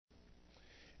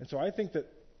And so I think that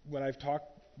when I've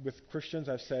talked with Christians,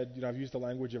 I've said, I've used the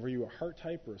language of, are you a heart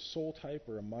type or a soul type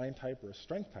or a mind type or a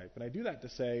strength type? And I do that to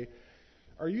say,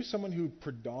 are you someone who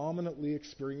predominantly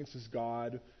experiences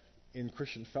God in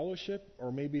Christian fellowship?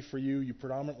 Or maybe for you, you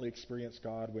predominantly experience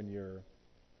God when you're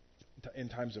in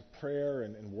times of prayer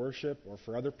and worship, or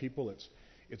for other people,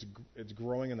 it's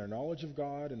growing in their knowledge of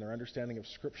God and their understanding of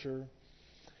Scripture.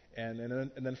 And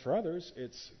then for others,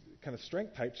 it's kind of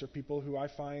strength types, are people who I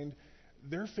find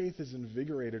their faith is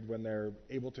invigorated when they're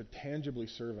able to tangibly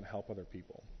serve and help other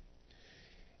people.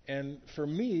 And for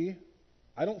me,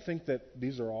 I don't think that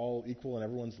these are all equal in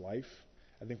everyone's life.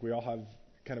 I think we all have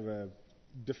kind of a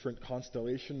different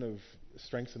constellation of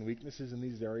strengths and weaknesses in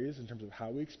these areas in terms of how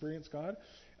we experience God.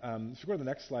 If you go to the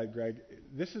next slide, Greg,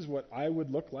 this is what I would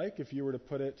look like if you were to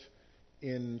put it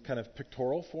in kind of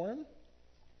pictorial form.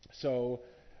 So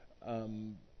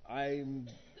I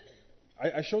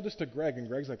showed this to Greg, and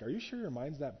Greg's like, "Are you sure your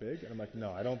mind's that big?" And I'm like,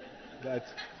 "No, I don't.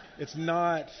 It's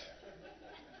not.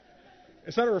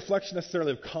 It's not a reflection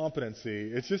necessarily of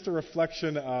competency. It's just a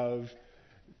reflection of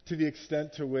to the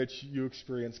extent to which you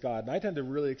experience God." And I tend to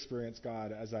really experience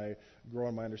God as I grow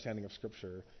in my understanding of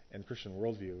Scripture and Christian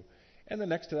worldview. And then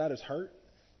next to that is heart.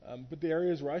 But the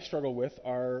areas where I struggle with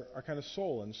are kind of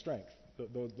soul and strength.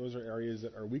 Those are areas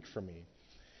that are weak for me.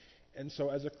 And so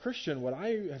as a Christian, what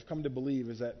I have come to believe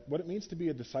is that what it means to be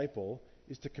a disciple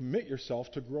is to commit yourself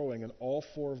to growing in all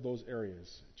four of those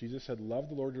areas. Jesus said, love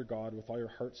the Lord your God with all your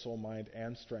heart, soul, mind,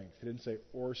 and strength. He didn't say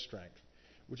or strength.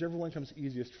 Whichever one comes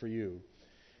easiest for you.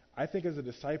 I think as a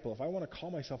disciple, if I want to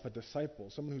call myself a disciple,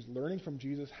 someone who's learning from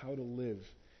Jesus how to live,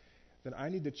 then I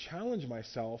need to challenge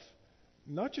myself,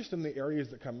 not just in the areas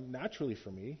that come naturally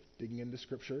for me, digging into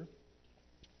Scripture,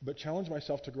 but challenge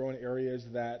myself to grow in areas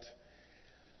that,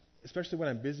 especially when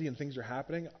I'm busy and things are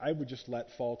happening, I would just let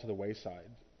fall to the wayside.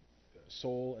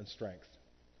 Soul and strength.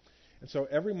 And so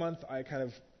every month I kind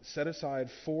of set aside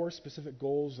 4 specific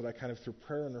goals that I kind of through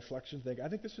prayer and reflection think, I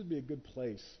think this would be a good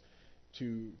place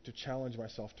to challenge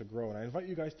myself to grow. And I invite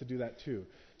you guys to do that too.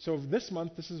 So this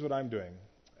month, this is what I'm doing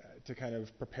to kind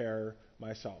of prepare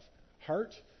myself.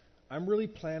 Heart, I'm really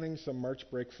planning some March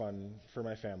break fun for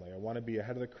my family. I want to be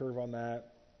ahead of the curve on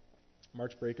that.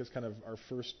 March break is kind of our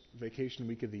first vacation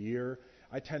week of the year.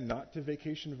 I tend not to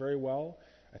vacation very well.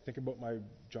 I think about my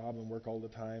job and work all the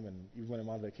time, and even when I'm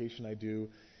on vacation, I do.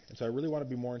 And so I really want to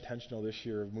be more intentional this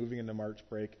year of moving into March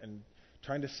break and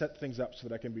trying to set things up so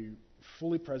that I can be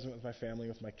fully present with my family,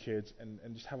 with my kids, and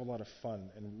just have a lot of fun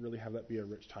and really have that be a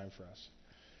rich time for us.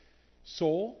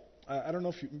 Soul, I don't know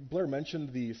if Blair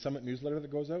mentioned the Summit newsletter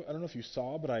that goes out. I don't know if you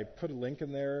saw, but I put a link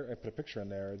in there, I put a picture in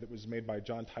there that was made by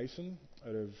John Tyson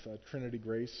out of Trinity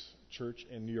Grace Church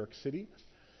in New York City.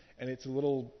 And it's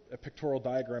a pictorial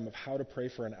diagram of how to pray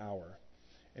for an hour.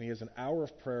 And he has an hour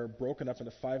of prayer broken up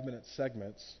into 5-minute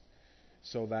segments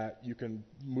so that you can,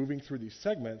 moving through these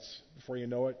segments, before you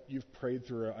know it, you've prayed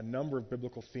through a number of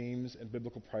biblical themes and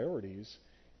biblical priorities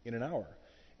in an hour.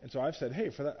 And so I've said, hey,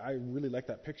 for that, I really like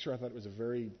that picture. I thought it was a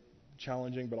very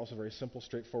challenging but also very simple,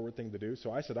 straightforward thing to do.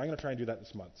 So I said, I'm going to try and do that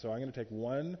this month. So I'm going to take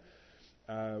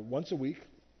once a week,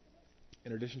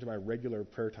 in addition to my regular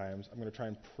prayer times, I'm going to try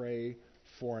and pray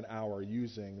for an hour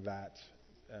using that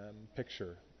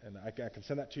picture. And I can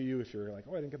send that to you if you're like,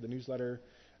 oh, I didn't get the newsletter.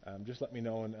 Just let me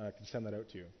know and I can send that out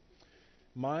to you.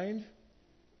 Mind,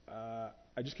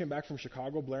 I just came back from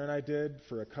Chicago. Blair and I did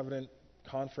for a Covenant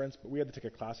conference, but we had to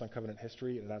take a class on Covenant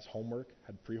history, and that's homework.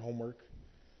 Had pre-homework,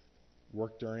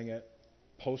 work during it,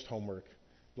 post-homework.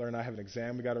 Blair and I have an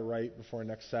exam we got to write before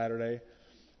next Saturday.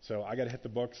 So I got to hit the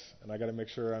books, and I got to make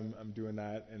sure I'm doing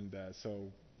that. And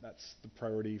so that's the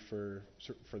priority for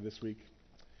this week.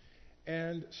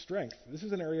 And strength. This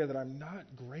is an area that I'm not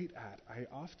great at. I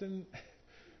often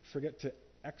forget to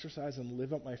exercise and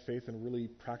live up my faith in really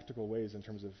practical ways in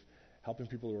terms of helping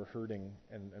people who are hurting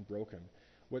and broken.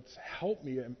 What's helped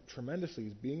me tremendously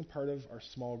is being part of our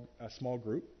small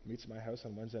group, meets at my house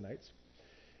on Wednesday nights.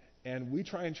 And we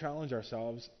try and challenge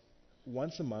ourselves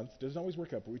once a month. Doesn't always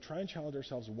work out, but we try and challenge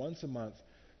ourselves once a month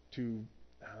to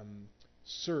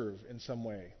serve in some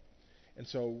way. And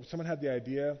so someone had the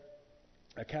idea,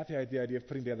 Kathy had the idea of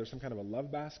putting together some kind of a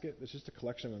love basket. It's just a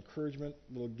collection of encouragement,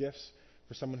 little gifts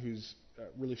for someone who's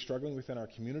really struggling within our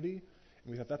community.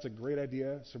 And we thought that's a great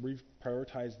idea, so we've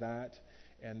prioritized that.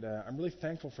 And I'm really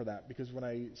thankful for that, because when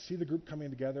I see the group coming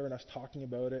together and us talking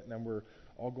about it, and then we're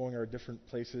all going our different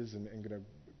places and going to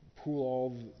pool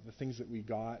all the things that we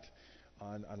got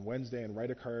on Wednesday and write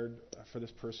a card for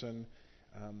this person,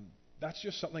 that's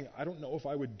just something I don't know if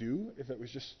I would do if it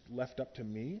was just left up to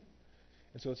me.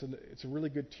 And so it's a really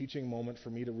good teaching moment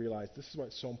for me to realize this is why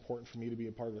it's so important for me to be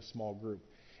a part of a small group.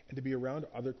 and to be around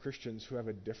other Christians who have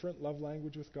a different love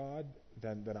language with God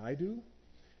than I do,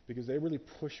 because they really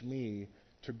push me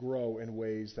to grow in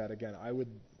ways that, again, I would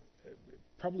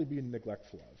probably be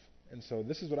neglectful of. And so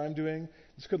this is what I'm doing.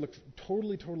 This could look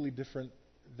totally, totally different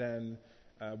than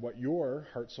what your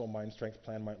heart, soul, mind, strength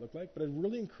plan might look like, but I'd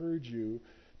really encourage you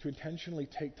to intentionally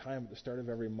take time at the start of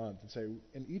every month and say,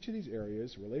 in each of these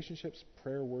areas, relationships,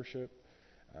 prayer, worship,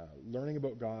 learning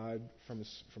about God from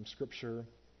Scripture,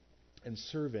 and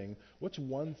serving, what's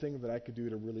one thing that I could do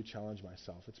to really challenge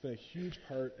myself? It's been a huge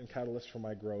part and catalyst for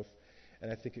my growth,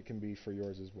 and I think it can be for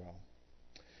yours as well.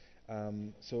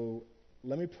 So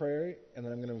let me pray, and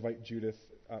then I'm going to invite Judith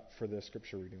up for the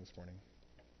scripture reading this morning.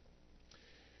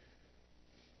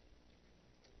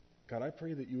 God, I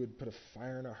pray that you would put a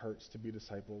fire in our hearts to be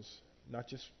disciples, not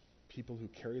just people who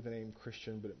carry the name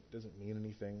Christian, but it doesn't mean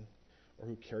anything, or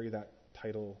who carry that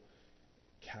title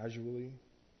casually.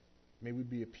 May we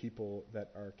be a people that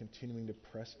are continuing to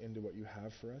press into what you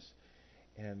have for us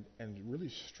and really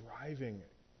striving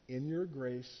in your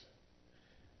grace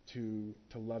to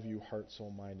love you heart,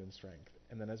 soul, mind, and strength.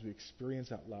 And then as we experience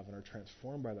that love and are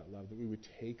transformed by that love, that we would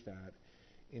take that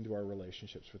into our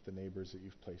relationships with the neighbors that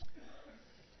you've placed.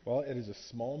 Well, it is a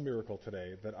small miracle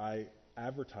today that I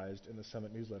advertised in the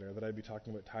Summit newsletter that I'd be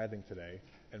talking about tithing today,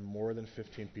 and more than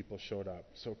 15 people showed up.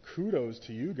 So kudos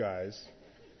to you guys.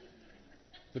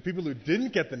 The people who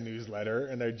didn't get the newsletter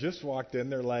and they just walked in,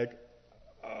 they're like,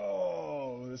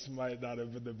 oh, this might not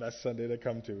have been the best Sunday to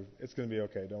come to. It's going to be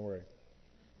okay, don't worry.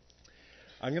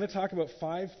 I'm going to talk about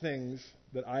 5 things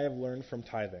that I have learned from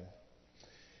tithing.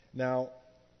 Now,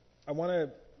 I want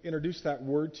to introduce that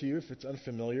word to you if it's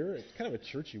unfamiliar. It's kind of a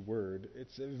churchy word.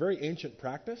 It's a very ancient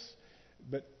practice,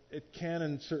 but it can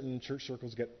in certain church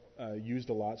circles get used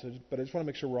a lot. But I just want to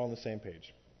make sure we're all on the same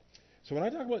page. So when I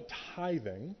talk about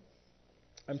tithing,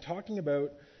 I'm talking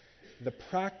about the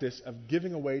practice of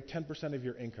giving away 10% of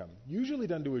your income, usually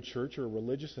done to a church or a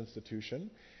religious institution.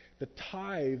 The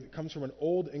tithe comes from an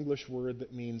old English word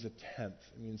that means a tenth.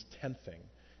 It means tenthing,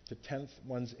 to tenth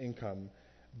one's income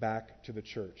back to the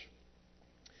church.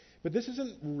 But this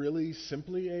isn't really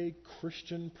simply a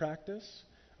Christian practice,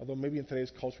 although maybe in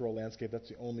today's cultural landscape that's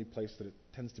the only place that it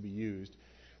tends to be used.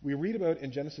 We read about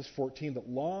in Genesis 14 that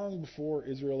long before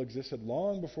Israel existed,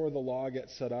 long before the law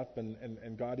gets set up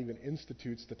and God even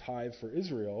institutes the tithe for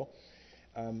Israel,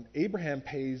 Abraham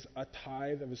pays a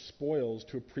tithe of his spoils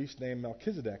to a priest named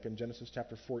Melchizedek in Genesis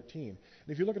chapter 14. And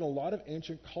if you look at a lot of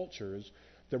ancient cultures,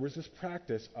 there was this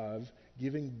practice of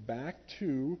giving back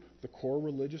to the core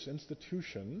religious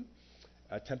institution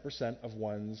 10% of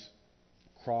one's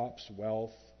crops,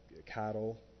 wealth,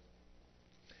 cattle.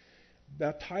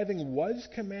 Now, tithing was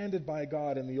commanded by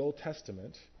God in the Old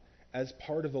Testament as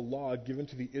part of the law given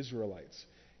to the Israelites.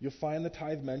 You'll find the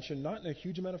tithe mentioned not in a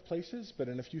huge amount of places, but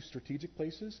in a few strategic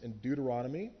places in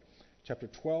Deuteronomy chapter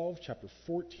 12, chapter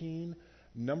 14,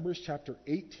 Numbers chapter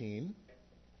 18.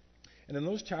 And in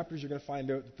those chapters, you're going to find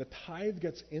out that the tithe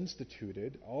gets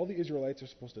instituted. All the Israelites are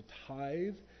supposed to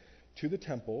tithe to the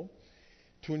temple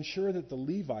to ensure that the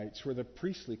Levites, who are the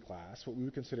priestly class, what we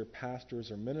would consider pastors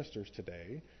or ministers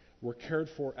today, were cared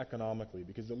for economically,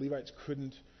 because the Levites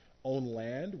couldn't own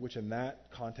land, which in that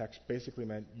context basically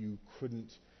meant you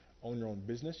couldn't own your own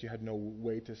business. You had no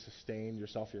way to sustain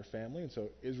yourself or your family, and so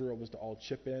Israel was to all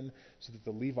chip in so that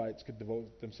the Levites could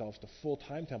devote themselves to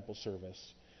full-time temple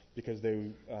service, because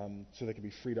so they could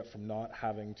be freed up from not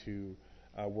having to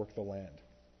work the land.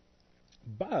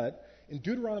 But in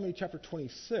Deuteronomy chapter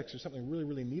 26, there's something really,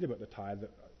 really neat about the tithe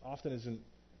that often isn't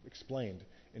explained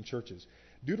in churches.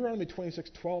 Deuteronomy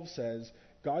 26:12 says,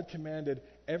 God commanded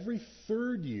every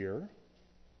third year,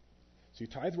 so you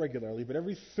tithe regularly, but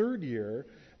every third year,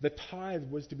 the tithe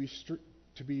was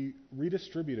to be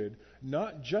redistributed,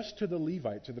 not just to the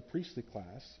Levites, to the priestly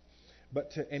class,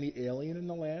 but to any alien in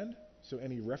the land, so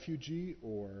any refugee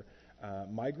or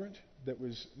migrant that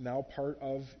was now part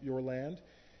of your land,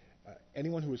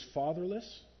 anyone who was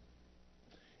fatherless,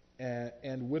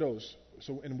 and widows,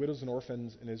 and widows and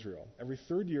orphans in Israel. Every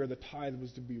third year, the tithe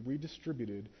was to be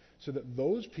redistributed so that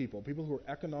those people who were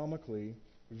economically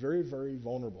very, very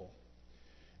vulnerable,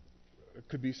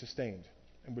 could be sustained.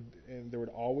 And there would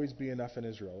always be enough in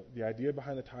Israel. The idea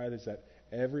behind the tithe is that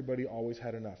everybody always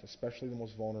had enough, especially the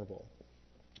most vulnerable.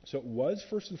 So it was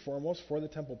first and foremost for the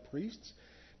temple priests,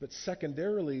 but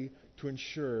secondarily to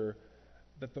ensure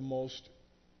that the most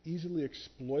easily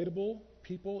exploitable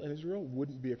people in Israel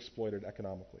wouldn't be exploited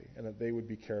economically, and that they would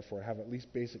be cared for and have at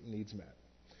least basic needs met.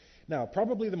 Now,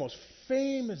 probably the most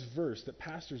famous verse that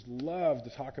pastors love to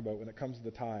talk about when it comes to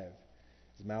the tithe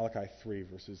is Malachi 3,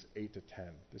 verses 8 to 10.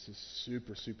 This is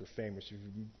super, super famous. If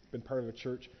you've been part of a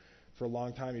church for a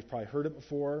long time. You've probably heard it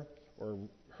before or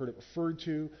heard it referred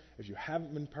to. If you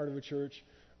haven't been part of a church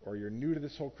or you're new to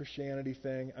this whole Christianity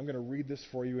thing, I'm going to read this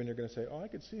for you and you're going to say, oh, I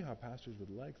could see how pastors would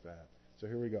like that. So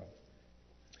here we go.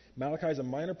 Malachi is a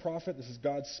minor prophet. This is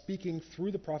God speaking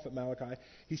through the prophet Malachi.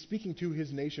 He's speaking to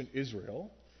his nation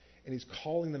Israel, and he's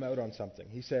calling them out on something.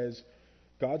 He says,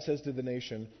 God says to the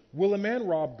nation, will a man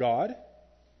rob God?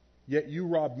 Yet you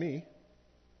rob me.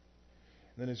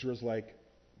 And then Israel's like,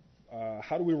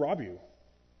 how do we rob you?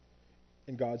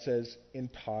 And God says, in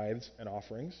tithes and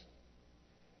offerings.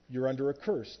 You're under a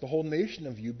curse, the whole nation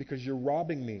of you, because you're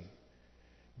robbing me.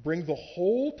 Bring the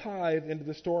whole tithe into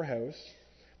the storehouse,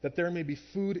 that there may be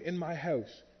food in my house.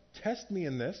 Test me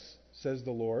in this, says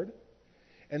the Lord,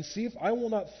 and see if I will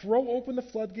not throw open the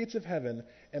floodgates of heaven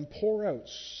and pour out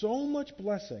so much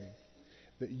blessing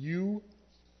that you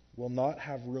will not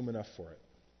have room enough for it.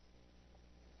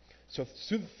 So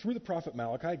through the prophet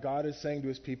Malachi, God is saying to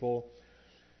his people,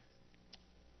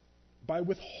 by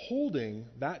withholding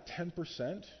that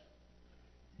 10%,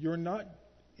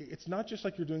 it's not just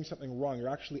like you're doing something wrong, you're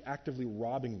actually actively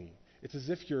robbing me. It's as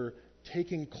if you're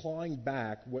clawing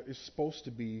back what is supposed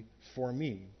to be for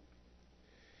me.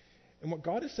 And what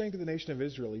God is saying to the nation of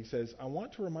Israel, he says, I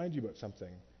want to remind you about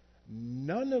something.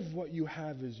 None of what you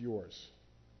have is yours.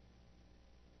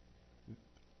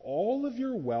 All of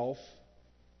your wealth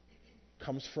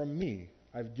comes from me.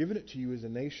 I've given it to you as a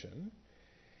nation,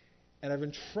 and I've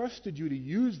entrusted you to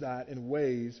use that in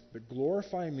ways that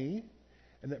glorify me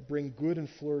and that bring good and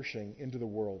flourishing into the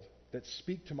world, that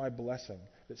speak to my blessing,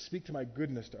 that speak to my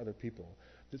goodness to other people,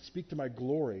 that speak to my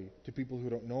glory to people who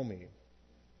don't know me.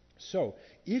 So,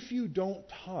 if you don't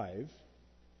tithe,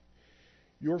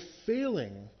 you're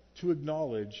failing to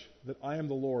acknowledge that I am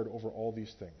the Lord over all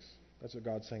these things. That's what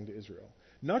God's saying to Israel.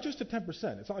 Not just to 10%.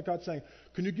 It's not like God's saying,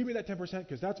 can you give me that 10%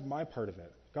 because that's my part of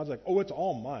it. God's like, oh, it's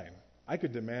all mine. I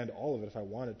could demand all of it if I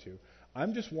wanted to.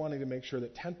 I'm just wanting to make sure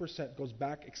that 10% goes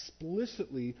back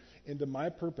explicitly into my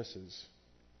purposes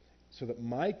so that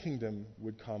my kingdom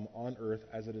would come on earth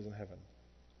as it is in heaven.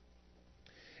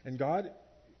 And God,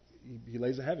 he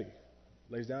lays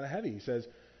down a heavy. He says,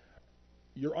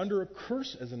 you're under a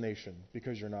curse as a nation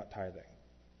because you're not tithing.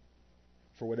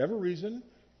 For whatever reason,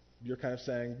 you're kind of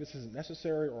saying, this isn't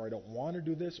necessary, or I don't want to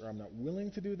do this, or I'm not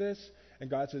willing to do this. And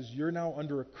God says, you're now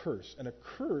under a curse. And a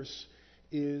curse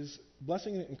is,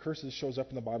 blessing and curses shows up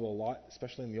in the Bible a lot,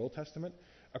 especially in the Old Testament.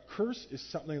 A curse is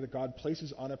something that God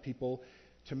places on a people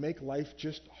to make life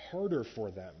just harder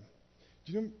for them.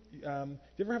 Do you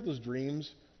ever have those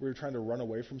dreams where you're trying to run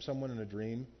away from someone in a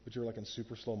dream, but you're like in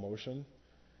super slow motion?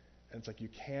 And it's like you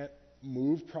can't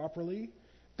move properly?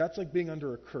 That's like being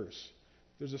under a curse.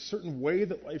 There's a certain way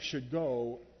that life should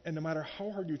go, and no matter how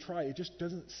hard you try, it just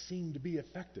doesn't seem to be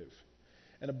effective.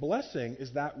 And a blessing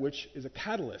is that which is a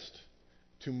catalyst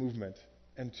to movement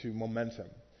and to momentum.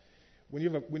 When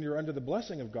you're under the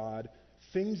blessing of God,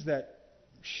 things that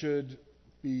should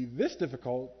be this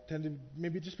difficult tend to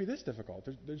maybe just be this difficult.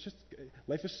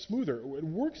 Life is smoother. It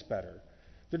works better.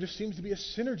 There just seems to be a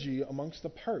synergy amongst the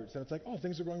parts. And it's like, oh,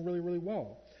 things are going really, really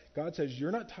well. God says,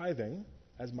 you're not tithing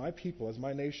as my people, as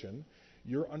my nation.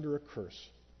 You're under a curse.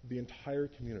 The entire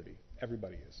community.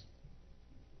 Everybody is.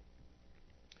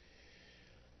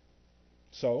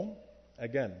 So,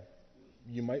 again,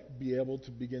 you might be able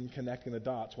to begin connecting the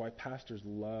dots why pastors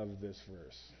love this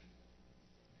verse.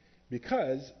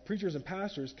 Because preachers and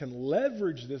pastors can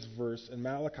leverage this verse in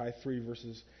Malachi 3,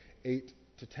 verses 8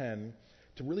 to 10,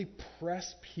 to really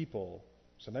press people,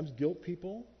 sometimes guilt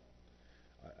people.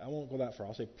 I won't go that far.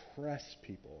 I'll say press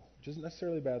people, which isn't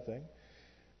necessarily a bad thing.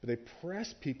 But they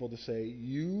press people to say,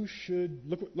 you should,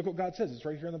 look what God says. It's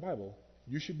right here in the Bible.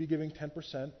 You should be giving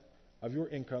 10% of your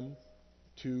income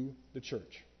to the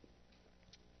church.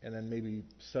 And then maybe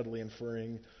subtly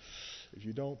inferring, if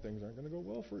you don't, things aren't going to go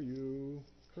well for you.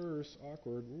 Curse,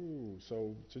 awkward, ooh,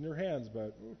 so it's in your hands,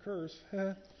 but ooh, curse.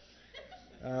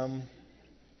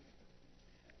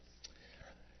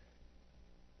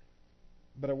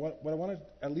 But what I want to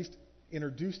at least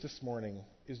introduce this morning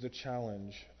is the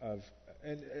challenge of,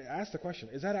 and ask the question,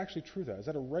 is that actually true though? Is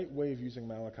that a right way of using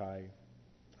Malachi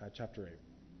chapter 8?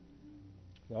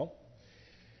 Well,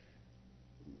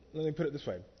 let me put it this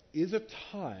way. Is a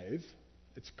tithe,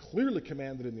 it's clearly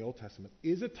commanded in the Old Testament,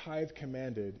 is a tithe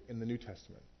commanded in the New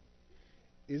Testament?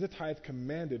 Is a tithe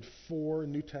commanded for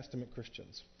New Testament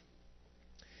Christians?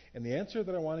 And the answer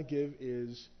that I want to give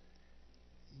is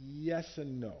yes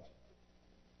and no.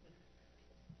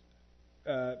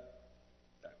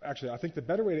 Actually, I think the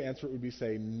better way to answer it would be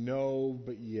say no,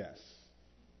 but yes.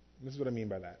 This is what I mean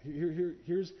by that.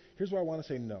 Here's why I want to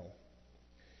say no.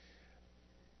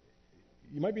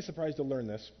 You might be surprised to learn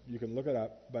this. You can look it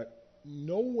up, but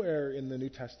nowhere in the New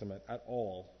Testament at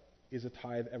all is a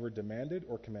tithe ever demanded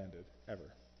or commanded,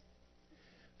 ever.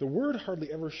 The word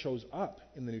hardly ever shows up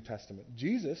in the New Testament.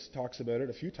 Jesus talks about it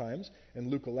a few times in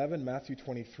Luke 11, Matthew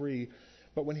 23,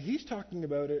 but when he's talking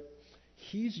about it,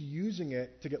 he's using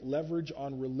it to get leverage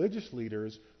on religious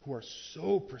leaders who are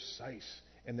so precise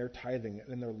in their tithing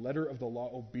and in their letter of the law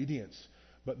obedience.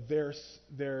 But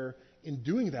they're in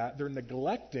doing that, they're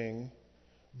neglecting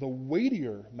the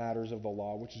weightier matters of the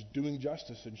law, which is doing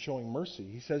justice and showing mercy.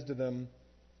 He says to them,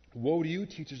 "Woe to you,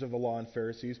 teachers of the law and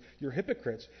Pharisees, you're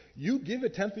hypocrites. You give a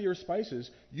tenth of your spices,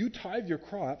 you tithe your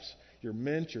crops, your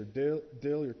mint, your dill,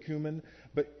 your cumin,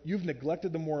 but you've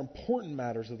neglected the more important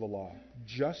matters of the law,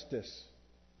 justice,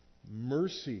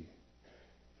 mercy,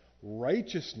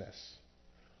 righteousness."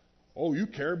 Oh, you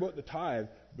care about the tithe,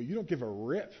 but you don't give a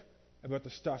rip about the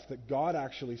stuff that God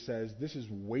actually says, this is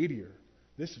weightier.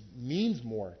 This means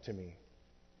more to me.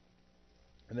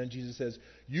 And then Jesus says,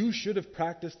 you should have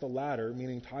practiced the latter,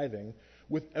 meaning tithing,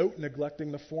 without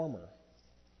neglecting the former.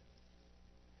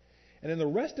 And in the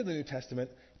rest of the New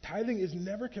Testament, tithing is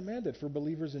never commanded for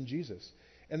believers in Jesus.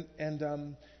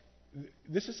 And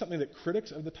this is something that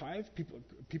critics of the tithe,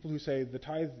 people who say the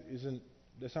tithe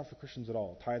that's not for Christians at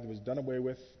all. Tithe was done away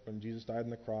with when Jesus died on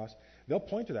the cross. They'll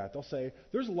point to that. They'll say,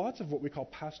 there's lots of what we call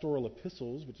pastoral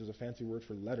epistles, which is a fancy word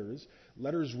for letters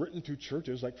written to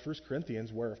churches like 1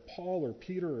 Corinthians, where if Paul or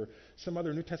Peter or some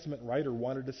other New Testament writer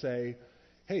wanted to say,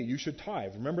 hey, you should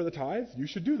tithe. Remember the tithe? You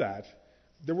should do that.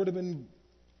 There would have been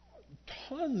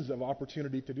tons of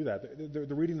opportunity to do that.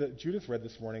 The reading that Judith read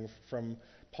this morning from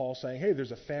Paul saying, hey,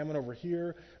 there's a famine over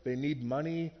here. They need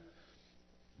money.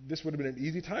 This would have been an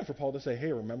easy time for Paul to say,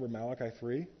 hey, remember Malachi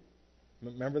 3?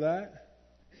 Remember that?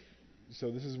 So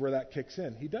this is where that kicks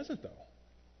in. He doesn't, though.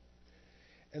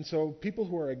 And so people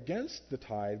who are against the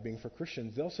tithe being for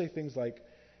Christians, they'll say things like,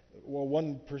 well,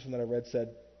 one person that I read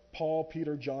said, Paul,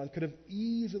 Peter, John could have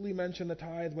easily mentioned the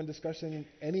tithe when discussing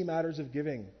any matters of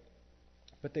giving,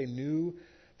 but they knew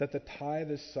that the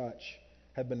tithe as such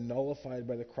had been nullified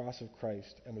by the cross of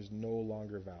Christ and was no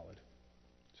longer valid.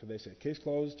 So they say, case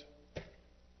closed.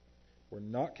 We're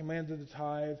not commanded to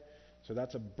tithe, so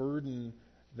that's a burden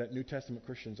that New Testament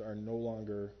Christians are no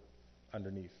longer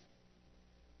underneath.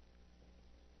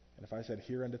 And if I said,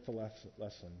 here endeth the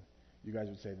lesson, you guys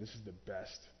would say, this is the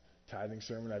best tithing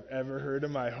sermon I've ever heard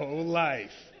in my whole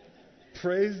life.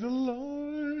 Praise the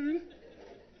Lord.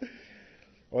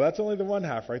 Well, that's only the one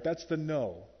half, right? That's the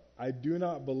no. I do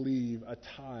not believe a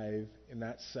tithe in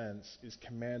that sense is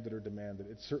commanded or demanded.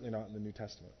 It's certainly not in the New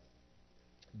Testament.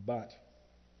 But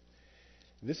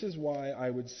this is why I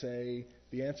would say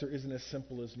the answer isn't as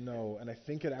simple as no, and I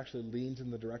think it actually leans in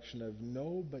the direction of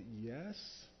no, but yes.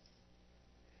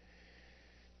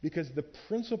 Because the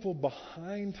principle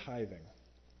behind tithing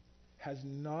has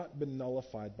not been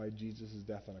nullified by Jesus'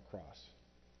 death on a cross.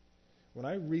 When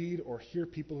I read or hear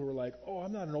people who are like, oh,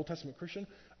 I'm not an Old Testament Christian,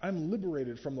 I'm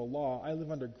liberated from the law, I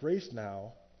live under grace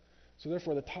now, so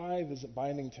therefore the tithe isn't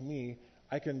binding to me,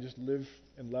 I can just live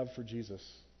in love for Jesus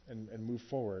and move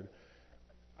forward.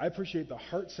 I appreciate the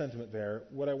heart sentiment there.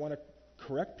 What I want to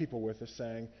correct people with is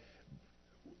saying,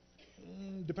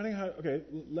 depending on how, okay,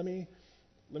 let me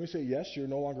say, yes, you're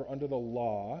no longer under the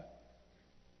law,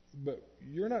 but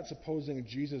you're not supposing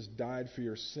Jesus died for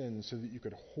your sins so that you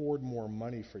could hoard more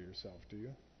money for yourself, do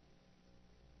you?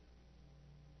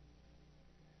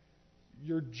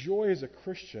 Your joy as a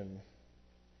Christian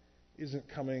isn't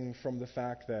coming from the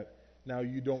fact that now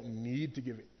you don't need to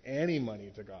give any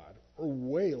money to God, or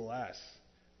way less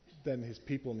than his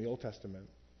people in the Old Testament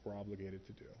were obligated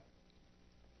to do.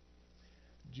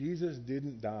 Jesus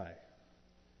didn't die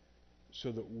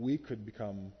so that we could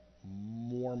become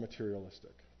more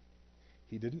materialistic.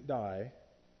 He didn't die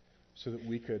so that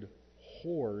we could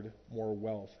hoard more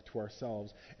wealth to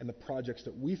ourselves and the projects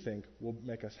that we think will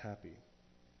make us happy.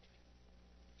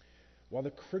 While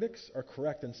the critics are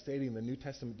correct in stating the New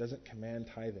Testament doesn't command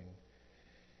tithing,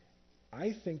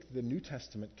 I think the New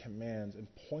Testament commands and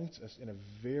points us in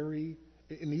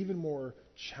an even more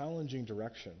challenging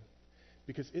direction,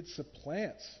 because it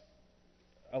supplants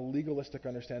a legalistic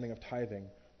understanding of tithing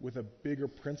with a bigger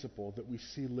principle that we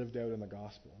see lived out in the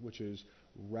gospel, which is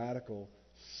radical,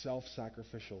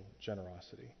 self-sacrificial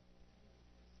generosity.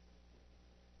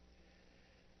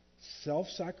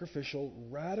 Self-sacrificial,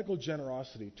 radical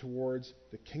generosity towards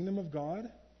the kingdom of God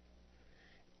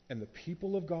and the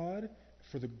people of God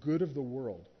for the good of the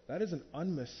world. That is an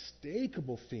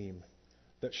unmistakable theme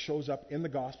that shows up in the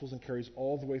Gospels and carries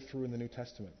all the way through in the New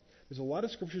Testament. There's a lot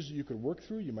of scriptures that you could work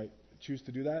through. You might choose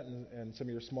to do that in some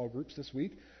of your small groups this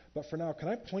week. But for now, can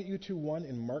I point you to one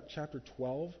in Mark chapter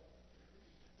 12?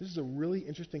 This is a really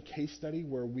interesting case study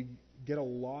where we get a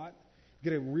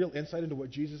real insight into what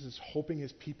Jesus is hoping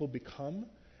his people become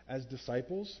as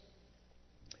disciples.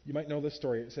 You might know this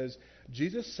story. It says,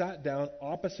 Jesus sat down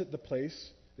opposite the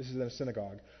place, this is in a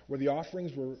synagogue, where the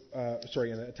offerings were,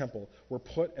 in a temple, were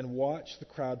put, and watched the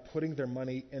crowd putting their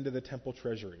money into the temple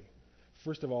treasury.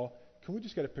 First of all, can we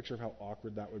just get a picture of how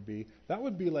awkward that would be? That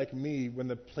would be like me when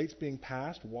the plate's being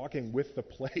passed, walking with the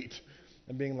plate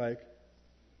and being like,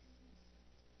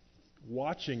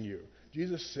 watching you.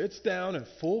 Jesus sits down in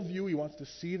full view. He wants to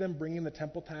see them bringing the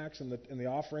temple tax and the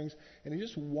offerings, and he's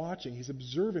just watching. He's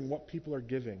observing what people are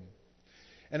giving.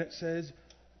 And it says,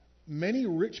 many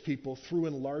rich people threw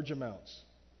in large amounts.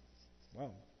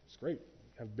 Wow, it's great.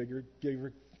 Have big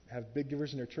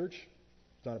givers in your church.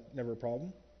 It's never a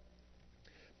problem.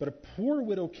 But a poor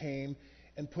widow came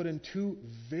and put in 2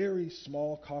 very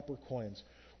small copper coins,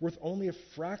 worth only a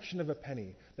fraction of a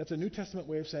penny. That's a New Testament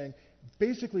way of saying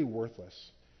basically worthless.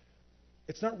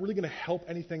 It's not really going to help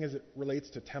anything as it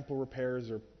relates to temple repairs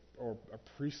or a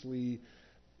priestly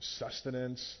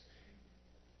sustenance.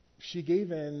 She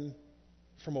gave in,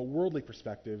 from a worldly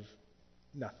perspective,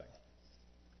 nothing.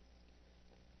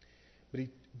 But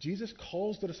Jesus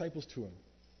calls the disciples to him,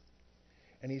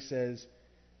 and he says,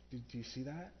 do you see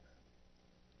that?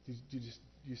 Do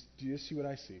you see what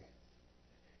I see?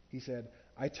 He said,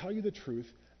 I tell you the truth,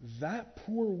 that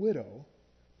poor widow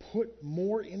put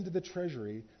more into the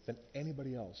treasury than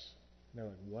anybody else. And they're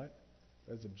like, what?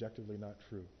 That is objectively not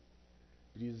true.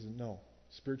 But Jesus said, no,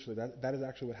 spiritually, that is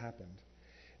actually what happened.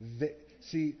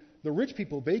 The rich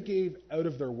people, they gave out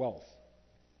of their wealth.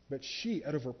 But she,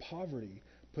 out of her poverty,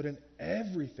 put in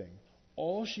everything,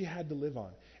 all she had to live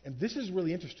on. And this is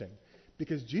really interesting,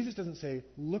 because Jesus doesn't say,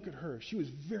 look at her. She was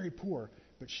very poor,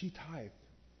 but she tithed.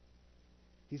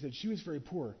 He said she was very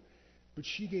poor, but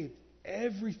she gave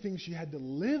everything she had to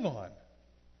live on.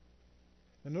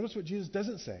 Now notice what Jesus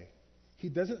doesn't say. He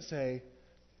doesn't say,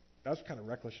 that's kind of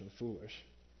reckless and foolish.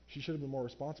 She should have been more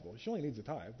responsible. She only needs a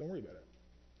tithe. Don't worry about it.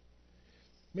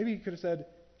 Maybe he could have said,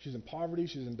 she's in poverty,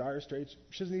 she's in dire straits.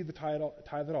 She doesn't need the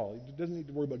tithe at all. He doesn't need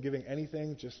to worry about giving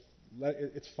anything. Just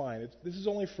it's fine. This is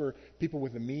only for people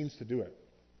with the means to do it.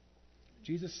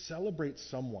 Jesus celebrates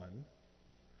someone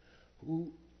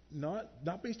who,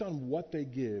 not based on what they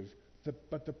give,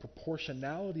 but the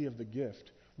proportionality of the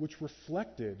gift, which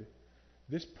reflected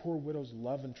this poor widow's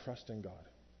love and trust in God.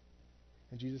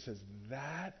 And Jesus says,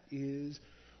 that is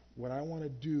what I want to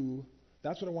do.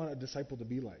 That's what I want a disciple to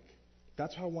be like.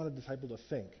 That's how I want a disciple to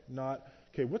think. Not,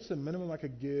 okay, what's the minimum I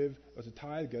could give as a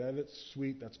tithe? Get out of it.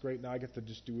 Sweet, that's great. Now I get to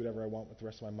just do whatever I want with the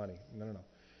rest of my money. No.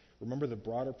 Remember the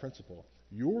broader principle.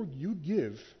 You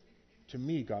give to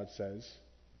me, God says,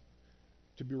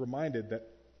 to be reminded that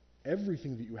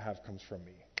everything that you have comes from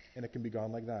me, and it can be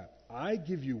gone like that. I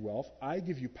give you wealth, I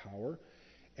give you power,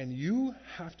 and you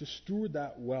have to steward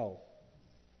that well.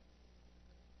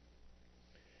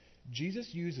 Jesus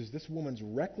uses this woman's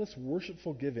reckless,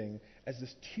 worshipful giving as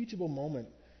this teachable moment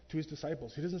to his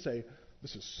disciples. He doesn't say,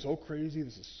 this is so crazy,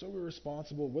 this is so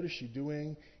irresponsible, what is she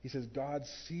doing? He says God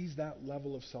sees that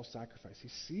level of self-sacrifice. He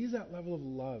sees that level of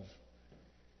love.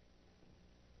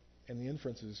 And the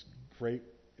inference is great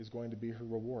is going to be her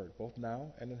reward, both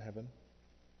now and in heaven.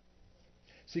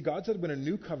 See, God said when a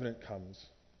new covenant comes,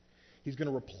 he's going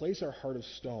to replace our heart of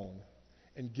stone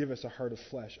and give us a heart of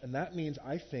flesh. And that means,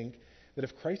 I think, that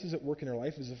if Christ is at work in your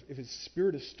life, if his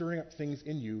Spirit is stirring up things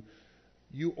in you,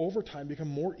 you over time become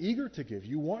more eager to give.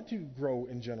 You want to grow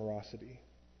in generosity.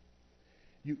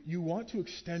 You want to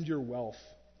extend your wealth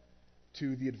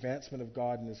to the advancement of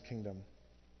God and his kingdom,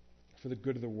 for the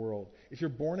good of the world. If you're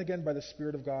born again by the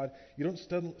Spirit of God, you don't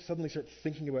suddenly start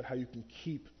thinking about how you can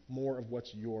keep more of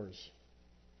what's yours.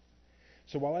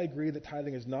 So while I agree that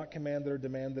tithing is not commanded or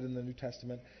demanded in the New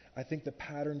Testament, I think the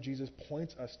pattern Jesus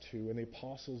points us to and the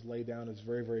apostles lay down is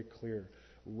very, very clear.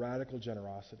 Radical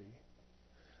generosity.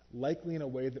 Likely in a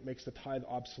way that makes the tithe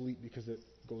obsolete because it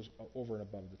goes over and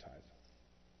above the tithe.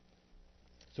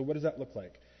 So what does that look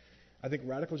like? I think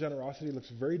radical generosity looks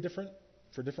very different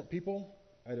for different people.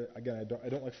 I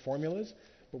don't like formulas,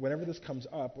 but whenever this comes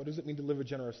up, what does it mean to live a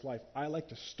generous life? I like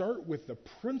to start with the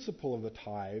principle of the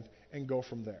tithe and go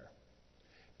from there.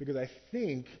 Because I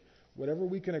think whatever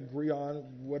we can agree on,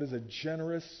 what does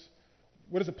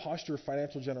a posture of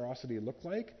financial generosity look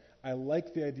like? I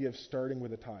like the idea of starting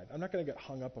with a tithe. I'm not going to get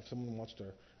hung up if someone wants to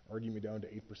argue me down to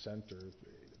 8%, or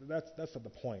that's not the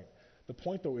point. The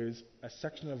point, though, is a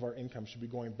section of our income should be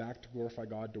going back to glorify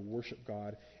God, to worship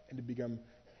God, and to become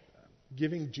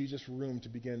giving Jesus room to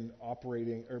begin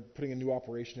operating or putting a new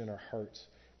operation in our hearts,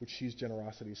 which sees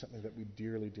generosity as something that we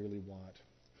dearly, dearly want.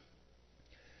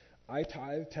 I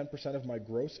tithe 10% of my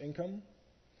gross income.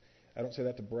 I don't say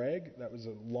that to brag. That was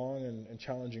a long and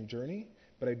challenging journey.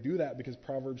 But I do that because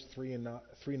Proverbs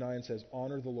 3:9 says,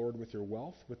 honor the Lord with your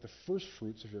wealth, with the first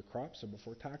fruits of your crops. So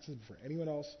before taxes, before anyone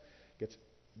else gets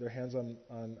their hands on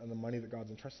the money that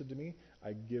God's entrusted to me,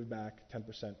 I give back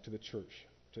 10% to the church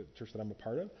that I'm a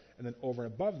part of. And then over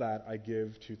and above that, I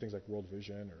give to things like World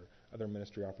Vision or other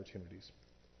ministry opportunities.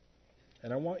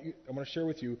 And I want to share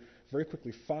with you very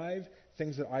quickly 5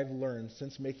 things that I've learned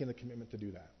since making the commitment to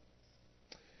do that.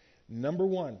 Number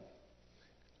 1,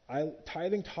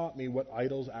 tithing taught me what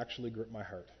idols actually grip my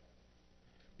heart.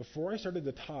 Before I started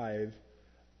to tithe,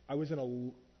 I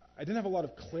didn't have a lot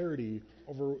of clarity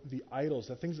over the idols,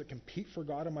 the things that compete for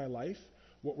God in my life,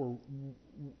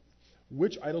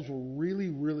 which idols were really,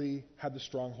 really had the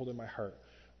stronghold in my heart.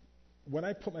 When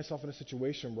I put myself in a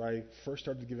situation where I first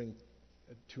started giving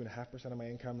 2.5% of my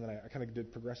income, then I kind of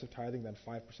did progressive tithing, then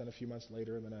 5% a few months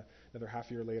later, and then another half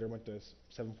year later went to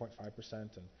 7.5%, and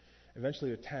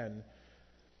eventually to 10%,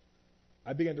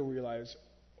 I began to realize,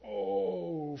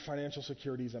 financial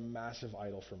security is a massive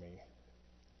idol for me.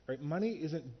 Right? Money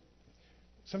isn't.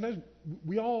 Sometimes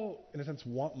we all, in a sense,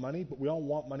 want money, but we all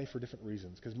want money for different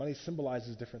reasons, because money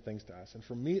symbolizes different things to us. And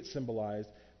for me, it symbolized,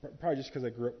 probably just because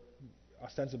I grew up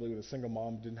ostensibly with a single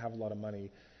mom, didn't have a lot of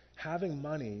money, having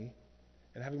money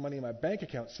and having money in my bank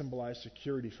account symbolized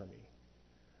security for me.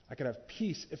 I could have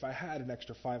peace if I had an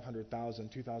extra $500,000,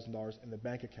 $2,000 in the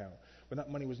bank account. When that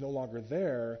money was no longer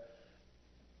there,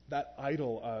 that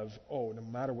idol of, no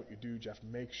matter what you do, Jeff,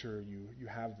 make sure you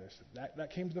have this,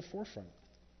 that came to the forefront.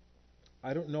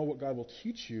 I don't know what God will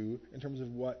teach you in terms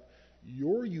of what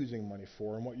you're using money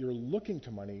for and what you're looking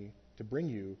to money to bring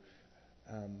you,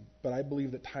 but I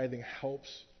believe that tithing helps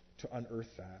to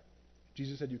unearth that.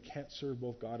 Jesus said you can't serve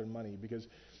both God and money because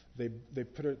they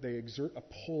exert a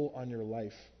pull on your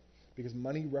life, because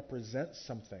money represents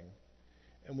something,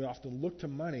 and we often look to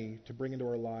money to bring into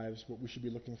our lives what we should be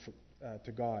looking for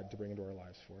to God to bring into our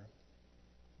lives for.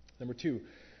 Number 2,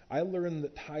 I learned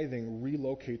that tithing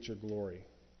relocates your glory.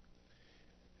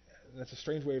 That's a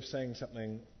strange way of saying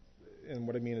something, and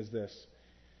what I mean is this.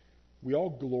 We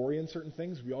all glory in certain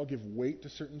things. We all give weight to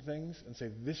certain things and say,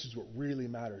 this is what really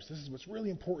matters. This is what's really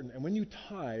important. And when you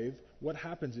tithe, what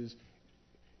happens is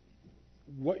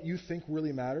what you think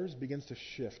really matters begins to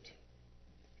shift.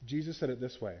 Jesus said it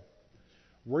this way: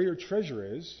 where your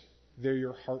treasure is, there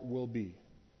your heart will be.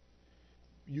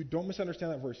 You don't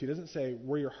misunderstand that verse. He doesn't say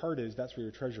where your heart is, that's where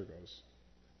your treasure goes.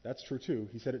 That's true too.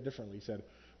 He said it differently. He said,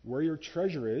 where your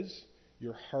treasure is,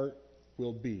 your heart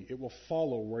will be. It will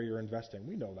follow where you're investing.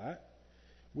 We know that.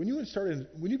 When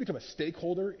you become a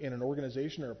stakeholder in an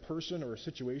organization or a person or a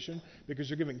situation because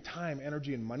you're giving time,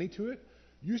 energy, and money to it,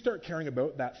 you start caring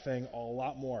about that thing a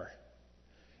lot more.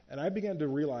 And I began to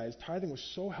realize tithing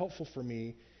was so helpful for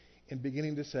me in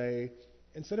beginning to say,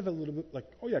 instead of a little bit like,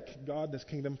 God, this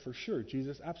kingdom for sure,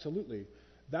 Jesus, absolutely.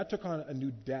 That took on a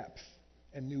new depth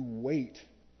and new weight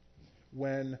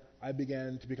when I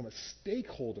began to become a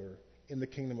stakeholder in the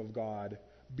kingdom of God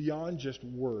beyond just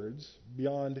words,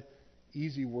 beyond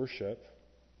easy worship,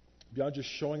 beyond just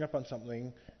showing up on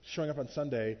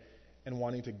Sunday and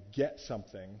wanting to get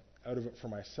something out of it for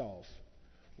myself.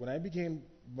 When I began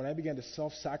to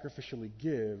self-sacrificially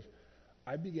give,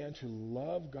 I began to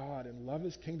love God and love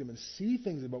His kingdom and see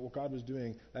things about what God was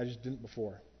doing that I just didn't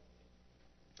before.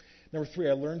 Number 3,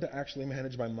 I learned to actually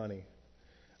manage my money.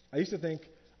 I used to think,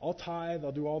 I'll tithe,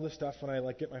 I'll do all this stuff when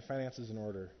I get my finances in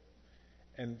order.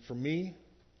 And for me,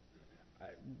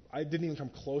 I didn't even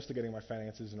come close to getting my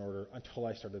finances in order until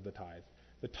I started the tithe.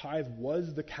 The tithe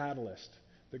was the catalyst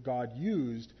that God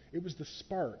used. It was the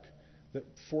spark that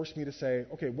forced me to say,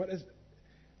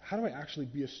 how do I actually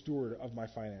be a steward of my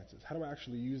finances? How do I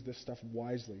actually use this stuff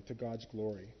wisely to God's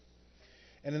glory?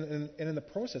 And in the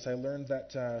process, I learned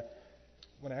that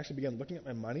when I actually began looking at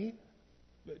my money,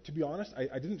 to be honest,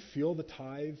 I didn't feel the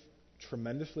tithe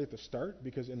tremendously at the start,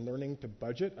 because in learning to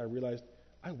budget, I realized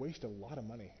I waste a lot of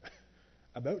money.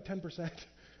 About 10%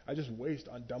 I just waste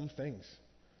on dumb things.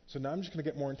 So now I'm just going to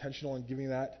get more intentional in giving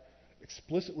that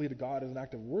explicitly to God as an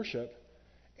act of worship.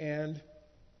 And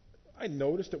I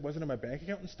noticed it wasn't in my bank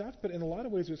account and stuff, but in a lot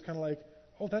of ways it was kind of like,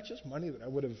 that's just money that I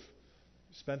would have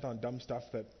spent on dumb stuff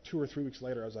that 2 or 3 weeks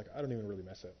later I was like, I don't even really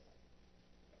miss it.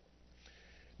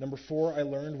 Number 4, I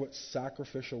learned what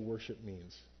sacrificial worship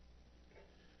means.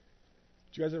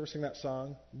 Did you guys ever sing that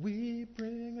song? We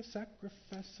bring a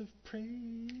sacrifice of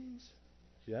praise.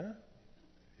 Yeah?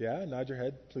 Yeah? Nod your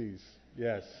head, please.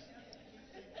 Yes.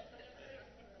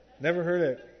 Never heard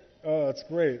it. Oh, it's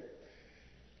great.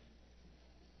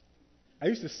 I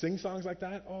used to sing songs like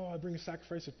that. Oh, I bring a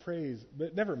sacrifice of praise. But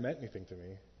it never meant anything to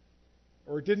me.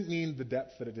 Or it didn't mean the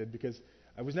depth that it did because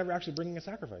I was never actually bringing a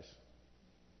sacrifice.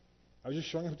 I was just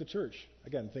showing up at church.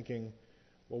 Again, thinking,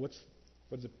 well, what's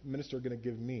the minister going to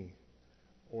give me?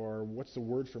 Or what's the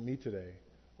word for me today?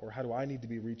 Or how do I need to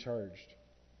be recharged?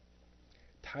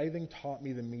 Tithing taught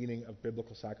me the meaning of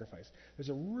biblical sacrifice. There's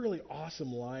a really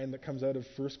awesome line that comes out of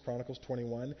 1 Chronicles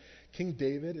 21. King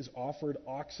David is offered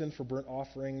oxen for burnt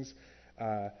offerings,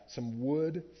 some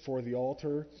wood for the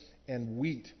altar, and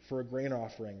wheat for a grain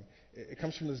offering. It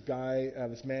comes from this guy,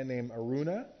 this man named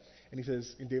Araunah, and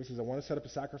David says, I want to set up a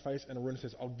sacrifice, and Araunah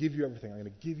says, I'll give you everything. I'm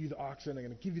going to give you the oxen, I'm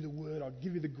going to give you the wood, I'll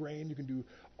give you the grain, you can do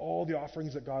all the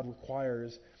offerings that God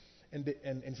requires. And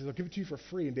he says, I'll give it to you for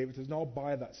free. And David says, no, I'll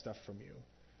buy that stuff from you.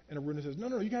 And Araunah says, no,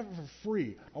 you can have it for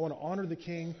free. I want to honor the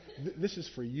king. This is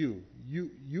for you. You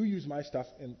use my stuff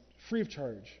and free of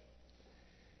charge.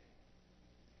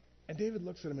 And David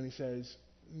looks at him and he says,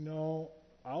 no,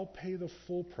 I'll pay the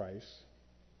full price.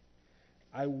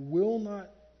 I will not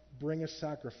bring a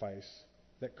sacrifice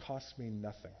that costs me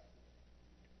nothing.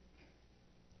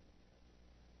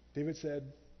 David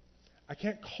said, I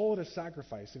can't call it a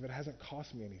sacrifice if it hasn't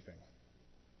cost me anything.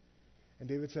 And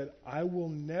David said, I will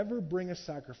never bring a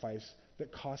sacrifice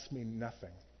that costs me nothing.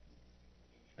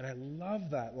 And I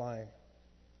love that line.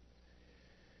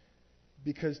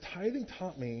 Because tithing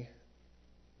taught me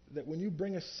that when you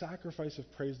bring a sacrifice of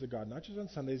praise to God, not just on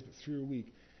Sundays, but through a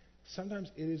week, sometimes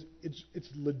it's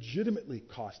legitimately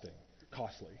costly.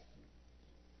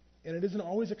 And it isn't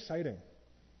always exciting.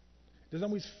 It doesn't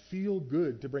always feel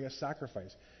good to bring a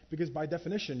sacrifice. Because by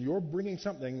definition, you're bringing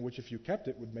something which if you kept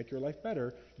it would make your life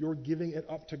better. You're giving it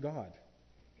up to God.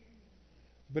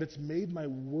 But it's made my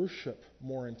worship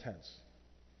more intense.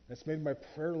 It's made my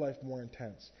prayer life more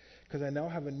intense. Because I now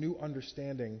have a new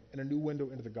understanding and a new window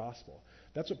into the gospel.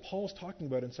 That's what Paul's talking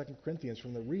about in 2 Corinthians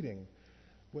from the reading.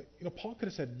 Paul could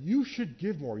have said, you should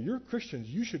give more. You're Christians.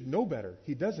 You should know better.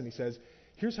 He doesn't. He says,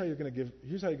 here's how you're going to give.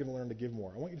 Here's how you're going to learn to give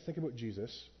more. I want you to think about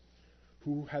Jesus,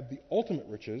 who had the ultimate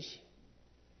riches.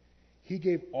 He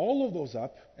gave all of those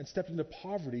up and stepped into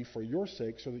poverty for your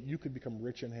sake so that you could become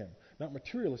rich in him. Not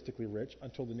materialistically rich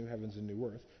until the new heavens and new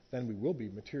earth. Then we will be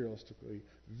materialistically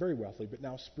very wealthy, but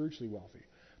now spiritually wealthy.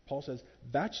 Paul says,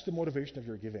 that's the motivation of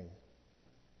your giving.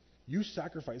 You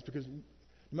sacrifice because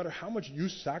no matter how much you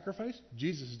sacrifice,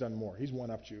 Jesus has done more. He's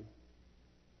one-upped you.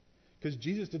 Because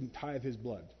Jesus didn't tithe his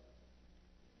blood.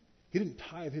 He didn't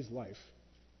tithe his life.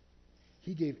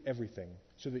 He gave everything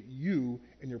so that you,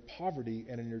 in your poverty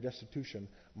and in your destitution,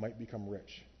 might become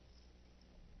rich.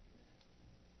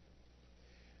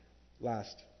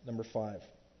 Last, number 5.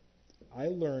 I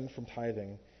learned from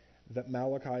tithing that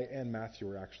Malachi and Matthew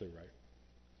were actually right.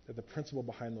 That the principle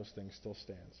behind those things still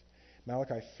stands.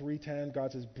 Malachi 3:10,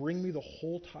 God says, bring me the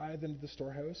whole tithe into the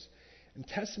storehouse and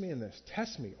test me in this.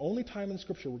 Test me. Only time in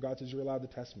Scripture where God says you're allowed to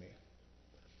test me.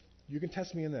 You can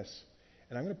test me in this.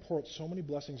 And I'm going to pour out so many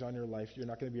blessings on your life, you're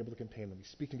not going to be able to contain them. He's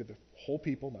speaking to the whole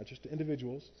people, not just to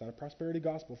individuals. It's not a prosperity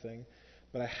gospel thing.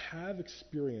 But I have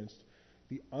experienced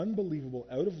the unbelievable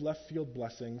out-of-left-field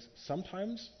blessings,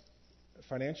 sometimes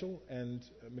financial and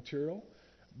material,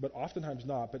 but oftentimes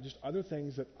not. But just other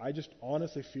things that I just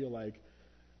honestly feel like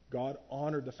God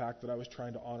honored the fact that I was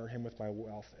trying to honor him with my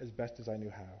wealth as best as I knew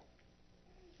how.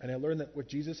 And I learned that what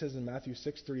Jesus says in Matthew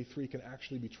 6:33 can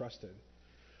actually be trusted.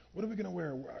 What are we going to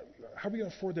wear? How are we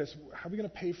going to afford this? How are we going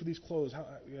to pay for these clothes?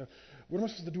 What am I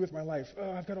supposed to do with my life?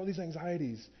 Oh, I've got all these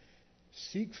anxieties.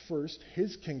 Seek first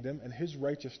his kingdom and his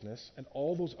righteousness, and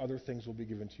all those other things will be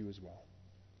given to you as well.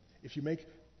 If you make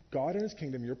God and his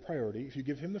kingdom your priority, if you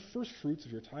give him the first fruits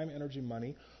of your time, energy,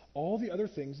 money, all the other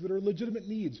things that are legitimate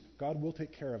needs, God will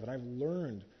take care of. And I've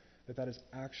learned that that is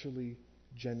actually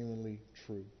genuinely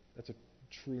true. That's a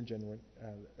true and genuine,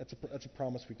 that's a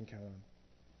promise we can count on.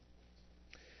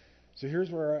 So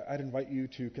here's where I'd invite you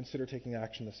to consider taking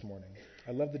action this morning.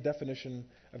 I love the definition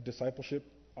of discipleship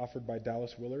offered by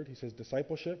Dallas Willard. He says,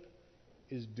 discipleship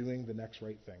is doing the next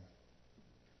right thing.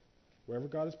 Wherever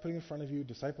God is putting in front of you,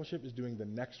 discipleship is doing the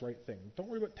next right thing. Don't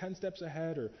worry about 10 steps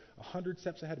ahead or 100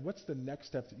 steps ahead. What's the next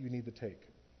step that you need to take?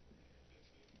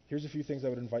 Here's a few things I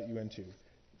would invite you into.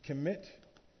 Commit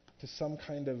to some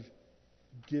kind of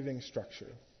giving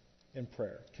structure in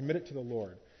prayer. Commit it to the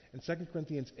Lord. In 2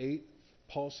 Corinthians 8,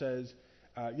 Paul says,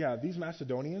 these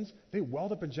Macedonians, they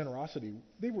welled up in generosity.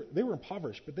 They were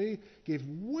impoverished, but they gave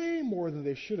way more than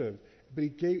they should have. But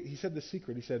he said the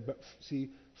secret. He said, but see,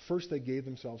 first they gave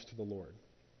themselves to the Lord.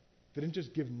 They didn't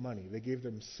just give money. They gave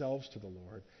themselves to the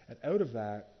Lord. And out of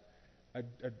that, a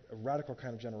radical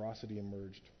kind of generosity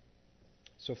emerged.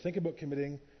 So think about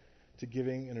committing to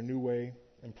giving in a new way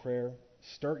in prayer.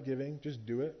 Start giving. Just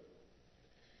do it.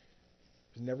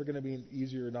 It's never going to be an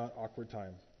easier, not awkward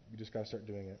time. You just got to start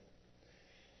doing it.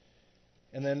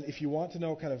 And then if you want to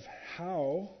know kind of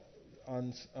how,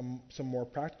 on some more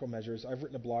practical measures, I've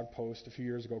written a blog post a few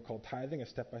years ago called Tithing, a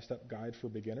Step-by-Step Guide for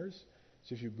Beginners.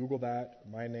 So if you Google that,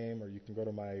 my name, or you can go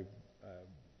to my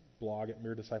blog at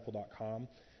meredisciple.com,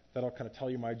 that'll kind of tell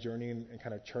you my journey and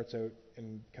kind of charts out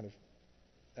in kind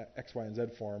of X, Y, and Z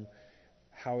form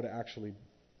how to actually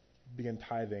begin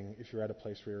tithing if you're at a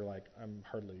place where you're like, I'm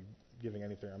hardly giving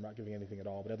anything, I'm not giving anything at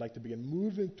all, but I'd like to begin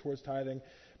moving towards tithing,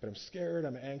 but I'm scared,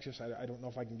 I'm anxious, I don't know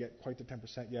if I can get quite to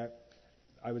 10% yet.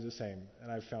 I was the same,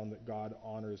 and I've found that God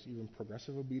honors even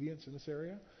progressive obedience in this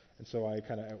area, and so I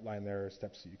kind of outline there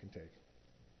steps that you can take.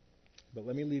 But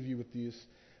let me leave you with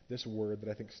this word that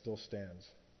I think still stands.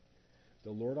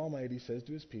 The Lord Almighty says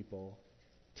to his people,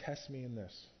 test me in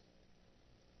this.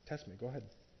 Test me, go ahead,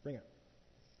 bring it.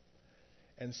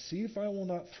 And see if I will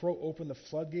not throw open the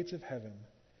floodgates of heaven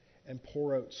and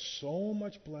pour out so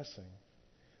much blessing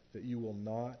that you will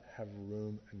not have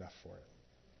room enough for it.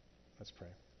 Let's pray.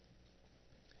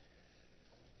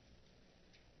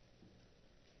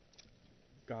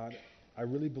 God, I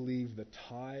really believe the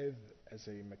tithe as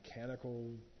a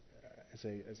mechanical, as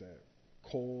a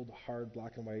cold, hard,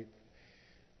 black and white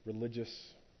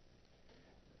religious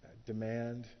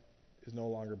demand is no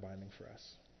longer binding for us.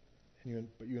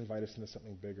 But you invite us into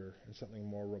something bigger and something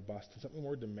more robust and something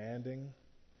more demanding,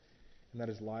 and that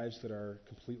is lives that are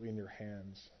completely in your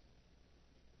hands.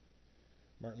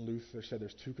 Martin Luther said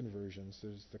there's two conversions.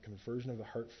 There's the conversion of the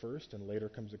heart first, and later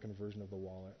comes the conversion of the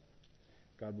wallet.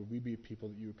 God, would we be people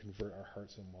that you would convert our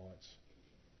hearts and wallets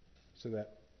so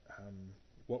that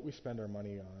what we spend our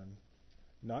money on,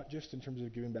 not just in terms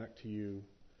of giving back to you,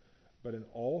 but in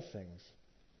all things,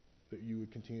 that you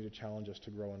would continue to challenge us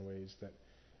to grow in ways that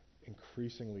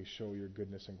increasingly show your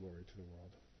goodness and glory to the world.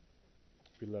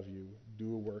 We love you.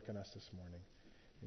 Do a work in us this morning.